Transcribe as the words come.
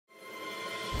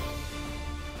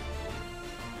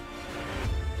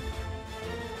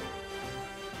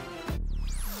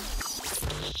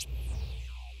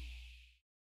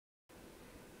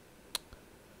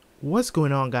What's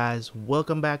going on, guys?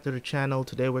 Welcome back to the channel.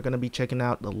 Today we're going to be checking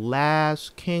out The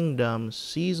Last Kingdom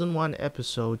Season 1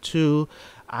 Episode 2.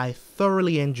 I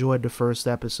thoroughly enjoyed the first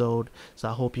episode, so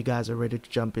I hope you guys are ready to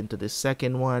jump into the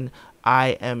second one. I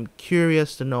am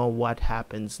curious to know what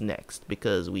happens next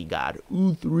because we got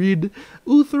Uhtred,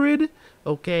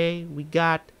 okay? We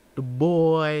got the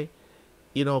boy,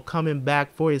 coming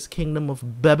back for his kingdom of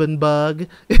Bebenbug,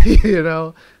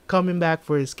 coming back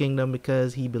for his kingdom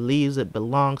because he believes it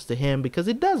belongs to him, because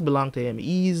it does belong to him.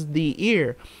 He's the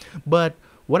heir. But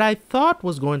what I thought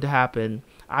was going to happen,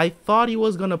 I thought he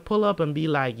was going to pull up and be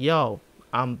like, yo,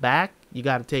 I'm back. You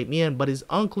got to take me in. But his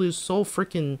uncle is so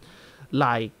freaking,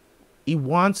 like, he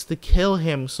wants to kill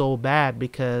him so bad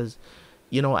because,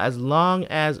 as long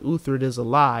as Uhtred is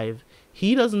alive,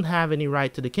 he doesn't have any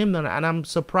right to the kingdom, and I'm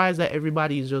surprised that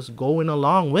everybody is just going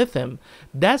along with him.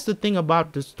 That's the thing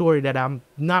about the story that I'm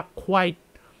not quite,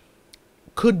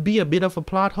 could be a bit of a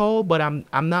plot hole, but I'm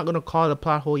not gonna call it a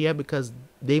plot hole yet because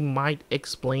they might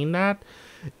explain that.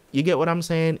 You get what I'm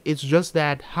saying? It's just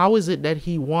that how is it that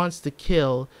he wants to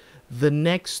kill the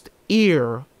next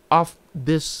heir of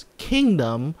this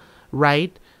kingdom,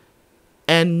 right?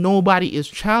 And nobody is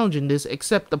challenging this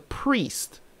except the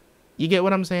priest. You get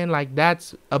what I'm saying? Like,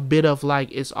 that's a bit of,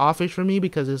 like, it's offish for me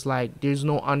because it's like there's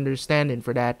no understanding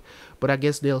for that. But I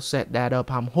guess they'll set that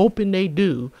up. I'm hoping they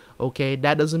do. Okay,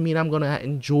 that doesn't mean I'm gonna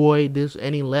enjoy this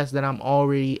any less than I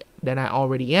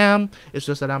already am. It's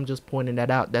just that I'm just pointing that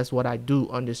out. That's what I do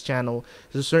on this channel.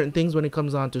 There's certain things when it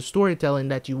comes on to storytelling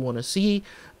that you want to see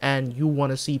and you want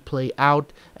to see play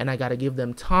out, and I gotta give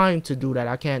them time to do that.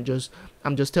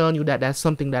 I'm just telling you that that's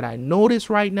something that I notice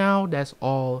right now. That's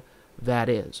all that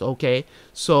is. Okay,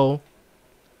 so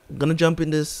I'm gonna jump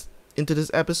into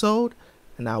this episode,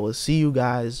 and I will see you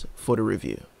guys for the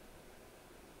review.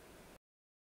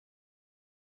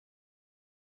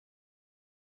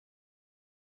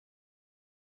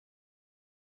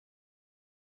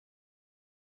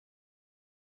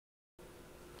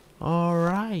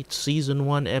 Alright, season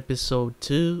 1 episode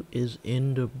 2 is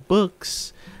in the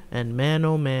books, and man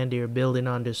oh man, they're building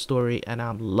on this story and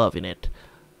I'm loving it.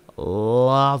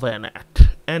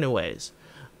 Anyways,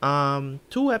 2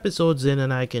 episodes in,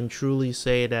 and I can truly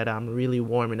say that I'm really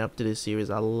warming up to this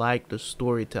series. I like the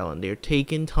storytelling. They're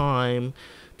taking time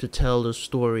to tell the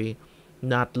story,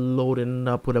 not loading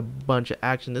up with a bunch of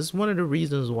action. This is one of the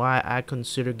reasons why I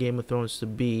consider Game of Thrones to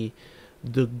be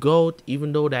the GOAT,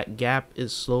 even though that gap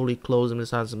is slowly closing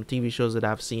beside some TV shows that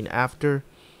I've seen after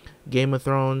Game of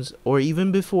Thrones, or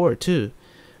even before too,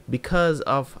 because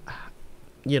of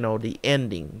the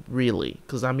ending, really.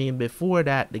 Because I mean, before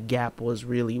that the gap was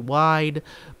really wide,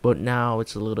 but now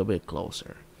it's a little bit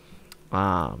closer.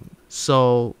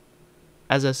 So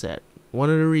as I said, one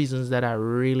of the reasons that I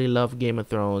really love Game of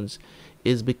Thrones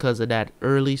is because of that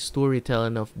early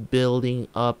storytelling of building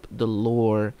up the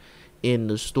lore in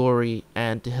the story,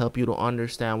 and to help you to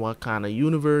understand what kind of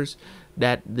universe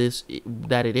that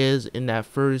it is in that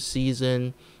first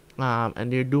season.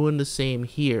 And they're doing the same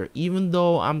here, even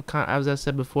though as I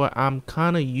said before, I'm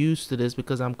kind of used to this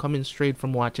because I'm coming straight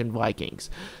from watching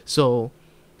Vikings. So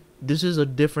this is a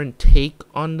different take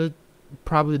on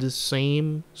probably the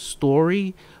same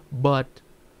story, but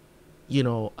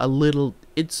a little,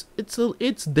 it's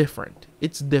different.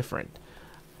 It's different.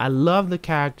 I love the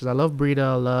characters. I love Brita.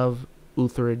 I love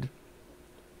Uhtred.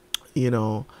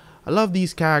 I love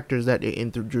these characters that they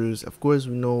introduced. Of course,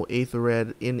 we know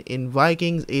Uhtred. In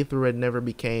Vikings, Uhtred never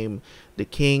became the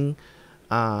king.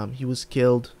 He was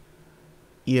killed.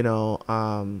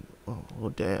 Oh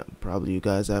damn. Probably you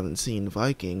guys haven't seen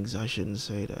Vikings. I shouldn't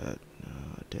say that.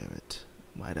 Damn it.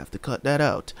 Might have to cut that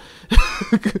out.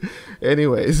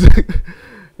 anyways,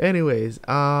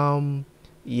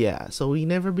 yeah. So he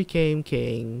never became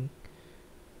king.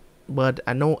 But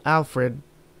I know Alfred.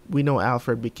 We know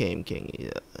Alfred became king.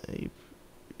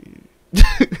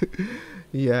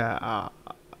 Yeah.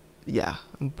 Yeah.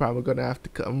 I'm probably gonna have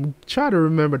to I'm trying to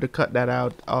remember to cut that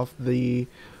out of the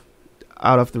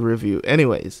review.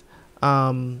 Anyways,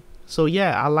 so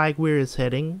yeah, I like where it's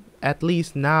heading. At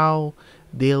least now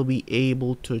they'll be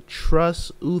able to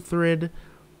trust Uhtred.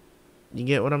 You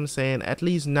get what I'm saying? At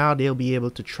least now they'll be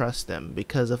able to trust them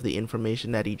because of the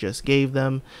information that he just gave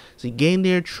them. So you gain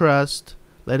their trust,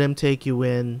 let them take you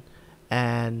in,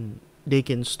 and they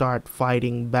can start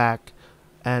fighting back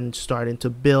and starting to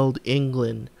build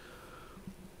England,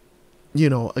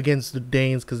 against the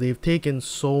Danes, because they've taken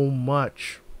so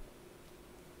much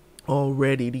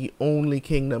already. The only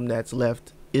kingdom that's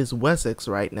left is Wessex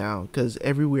right now, because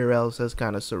everywhere else has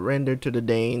kind of surrendered to the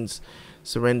Danes,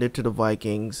 surrendered to the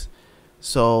Vikings.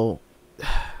 So,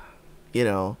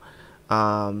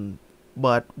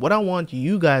 But what I want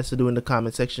you guys to do in the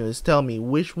comment section is tell me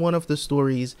which one of the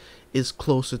stories is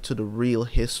closer to the real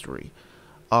history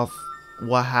of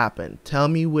what happened. Tell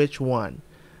me which one.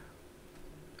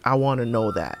 I want to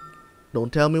know that.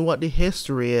 Don't tell me what the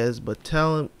history is, but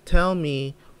tell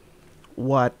me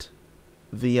what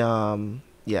the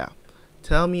yeah.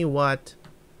 Tell me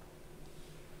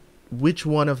which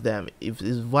one of them, if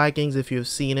it's Vikings, if you've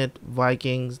seen it,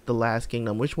 Vikings, The Last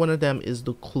Kingdom, which one of them is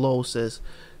the closest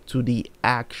to the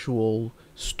actual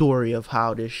story of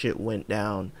how this shit went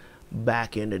down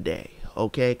back in the day,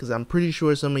 okay? Because I'm pretty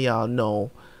sure some of y'all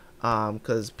know,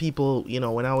 because people, you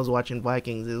know, when I was watching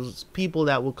Vikings, it was people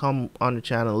that would come on the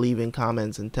channel leaving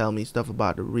comments and tell me stuff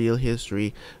about the real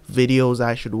history, videos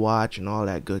I should watch, and all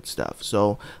that good stuff.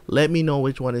 So let me know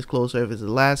which one is closer, if it's The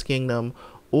Last Kingdom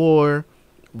or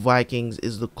Vikings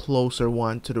is the closer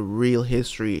one to the real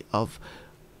history of,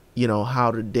 you know,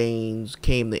 how the Danes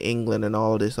came to England and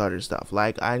all this other stuff.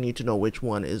 Like, I need to know which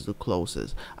one is the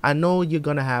closest. I know you're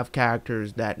gonna have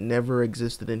characters that never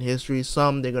existed in history.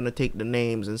 Some, they're gonna take the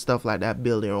names and stuff like that,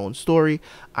 build their own story.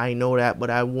 I know that, but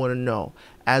I want to know,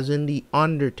 as in the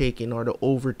undertaking or the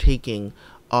overtaking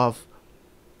of,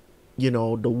 you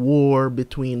know, the war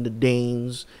between the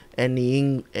Danes and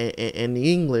the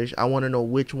English, I want to know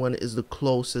which one is the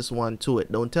closest one to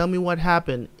it. Don't tell me what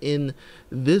happened in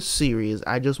this series.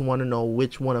 I just want to know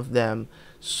which one of them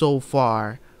so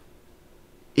far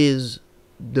is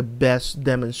the best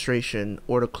demonstration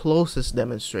or the closest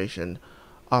demonstration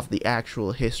of the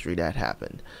actual history that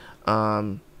happened.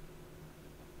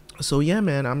 So yeah,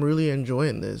 man, I'm really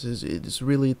enjoying this. It's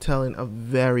really telling a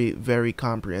very, very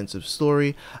comprehensive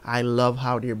story. I love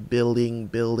how they're building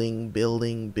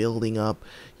up,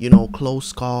 you know,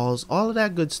 close calls, all of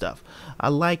that good stuff. I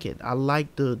like it. I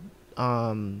like the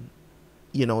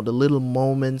you know, the little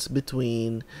moments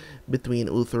between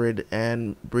Uhtred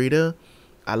and Breda.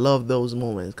 I love those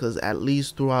moments, because at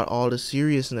least throughout all the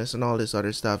seriousness and all this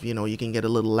other stuff, you know, you can get a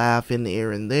little laugh in the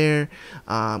air and there.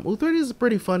 Uhtred is a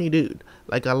pretty funny dude.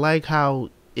 Like, I like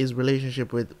how his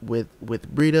relationship with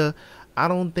Breda. I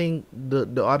don't think the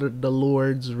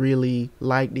lords really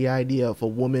like the idea of a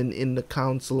woman in the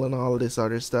council and all this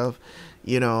other stuff,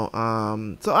 you know.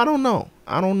 So I don't know.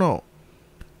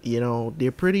 You know,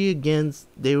 they're pretty against.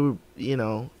 They were, you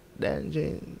know, that.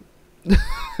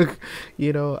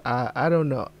 You know, I don't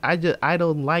know. I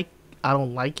don't like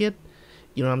it.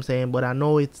 You know what I'm saying? But I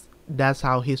know that's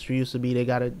how history used to be. They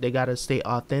gotta stay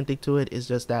authentic to it. It's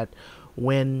just that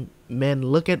when men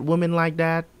look at women like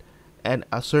that and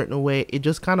a certain way, it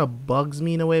just kind of bugs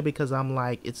me in a way, because I'm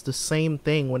like, it's the same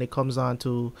thing when it comes on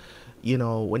to, you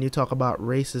know, when you talk about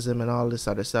racism and all this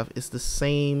other stuff. It's the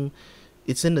same.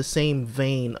 It's in the same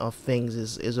vein of things.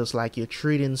 It's just like you're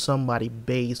treating somebody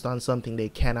based on something they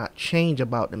cannot change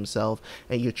about themselves,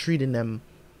 and you're treating them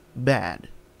bad.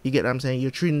 You get what I'm saying? You're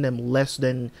treating them less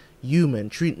than human,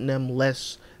 treating them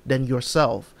less than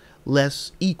yourself,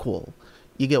 less equal.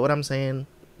 You get what I'm saying?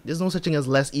 There's no such thing as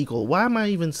less equal. Why am I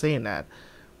even saying that?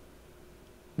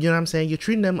 You know what I'm saying? You're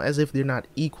treating them as if they're not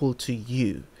equal to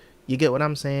you. You get what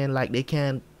I'm saying? Like, they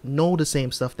can't know the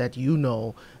same stuff that you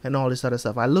know and all this other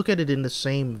stuff. I look at it in the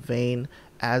same vein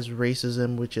as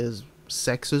racism, which is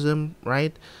sexism,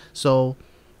 right? So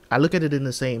I look at it in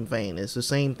the same vein. It's the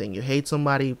same thing. You hate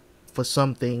somebody for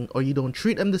something, or you don't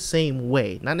treat them the same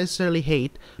way. Not necessarily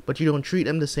hate, but you don't treat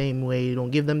them the same way. You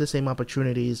don't give them the same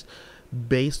opportunities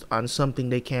based on something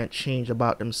they can't change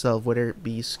about themselves, whether it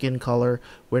be skin color,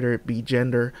 whether it be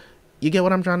gender. You get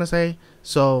what I'm trying to say?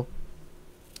 So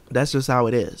that's just how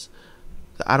it is.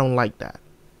 I don't like that.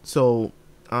 So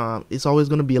it's always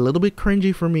going to be a little bit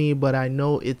cringy for me, but I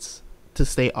know it's to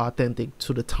stay authentic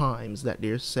to the times that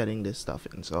they're setting this stuff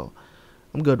in. So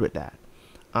I'm good with that.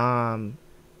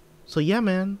 So yeah,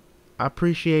 man, I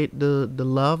appreciate the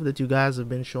love that you guys have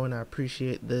been showing. I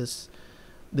appreciate this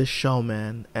show,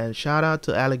 man. And shout out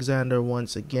to Alexander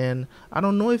once again. I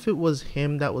don't know if it was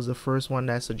him that was the first one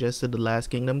that suggested The Last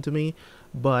Kingdom to me,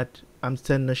 but I'm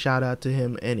sending a shout out to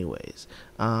him anyways.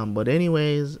 But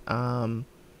anyways,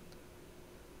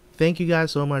 thank you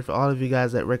guys so much for all of you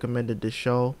guys that recommended this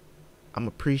show. I'm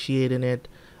appreciating it.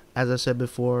 As I said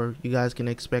before, you guys can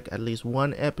expect at least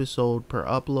one episode per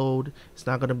upload. It's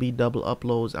not going to be double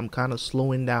uploads. I'm kind of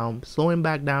slowing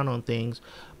back down on things,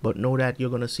 but know that you're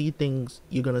going to see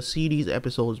these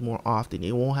episodes more often.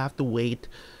 You won't have to wait,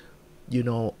 you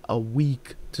know, a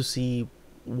week to see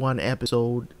one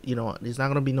episode. You know, there's not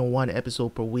going to be no one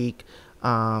episode per week.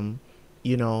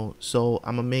 You know, so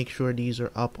I'm going to make sure these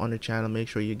are up on the channel. Make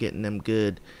sure you're getting them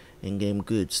good and getting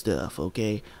good stuff,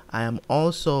 okay? I am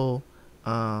also,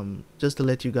 just to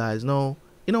let you guys know,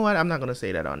 you know what, I'm not going to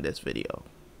say that on this video.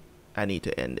 I need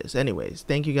to end this. Anyways,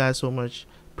 thank you guys so much.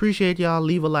 Appreciate y'all.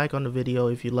 Leave a like on the video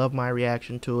if you love my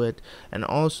reaction to it, and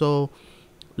also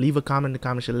leave a comment in the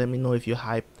comments and let me know if you're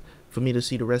hyped for me to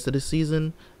see the rest of the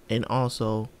season, and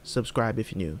also subscribe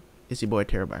if you're new. It's your boy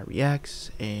Terabyt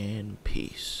Reacts, and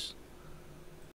peace.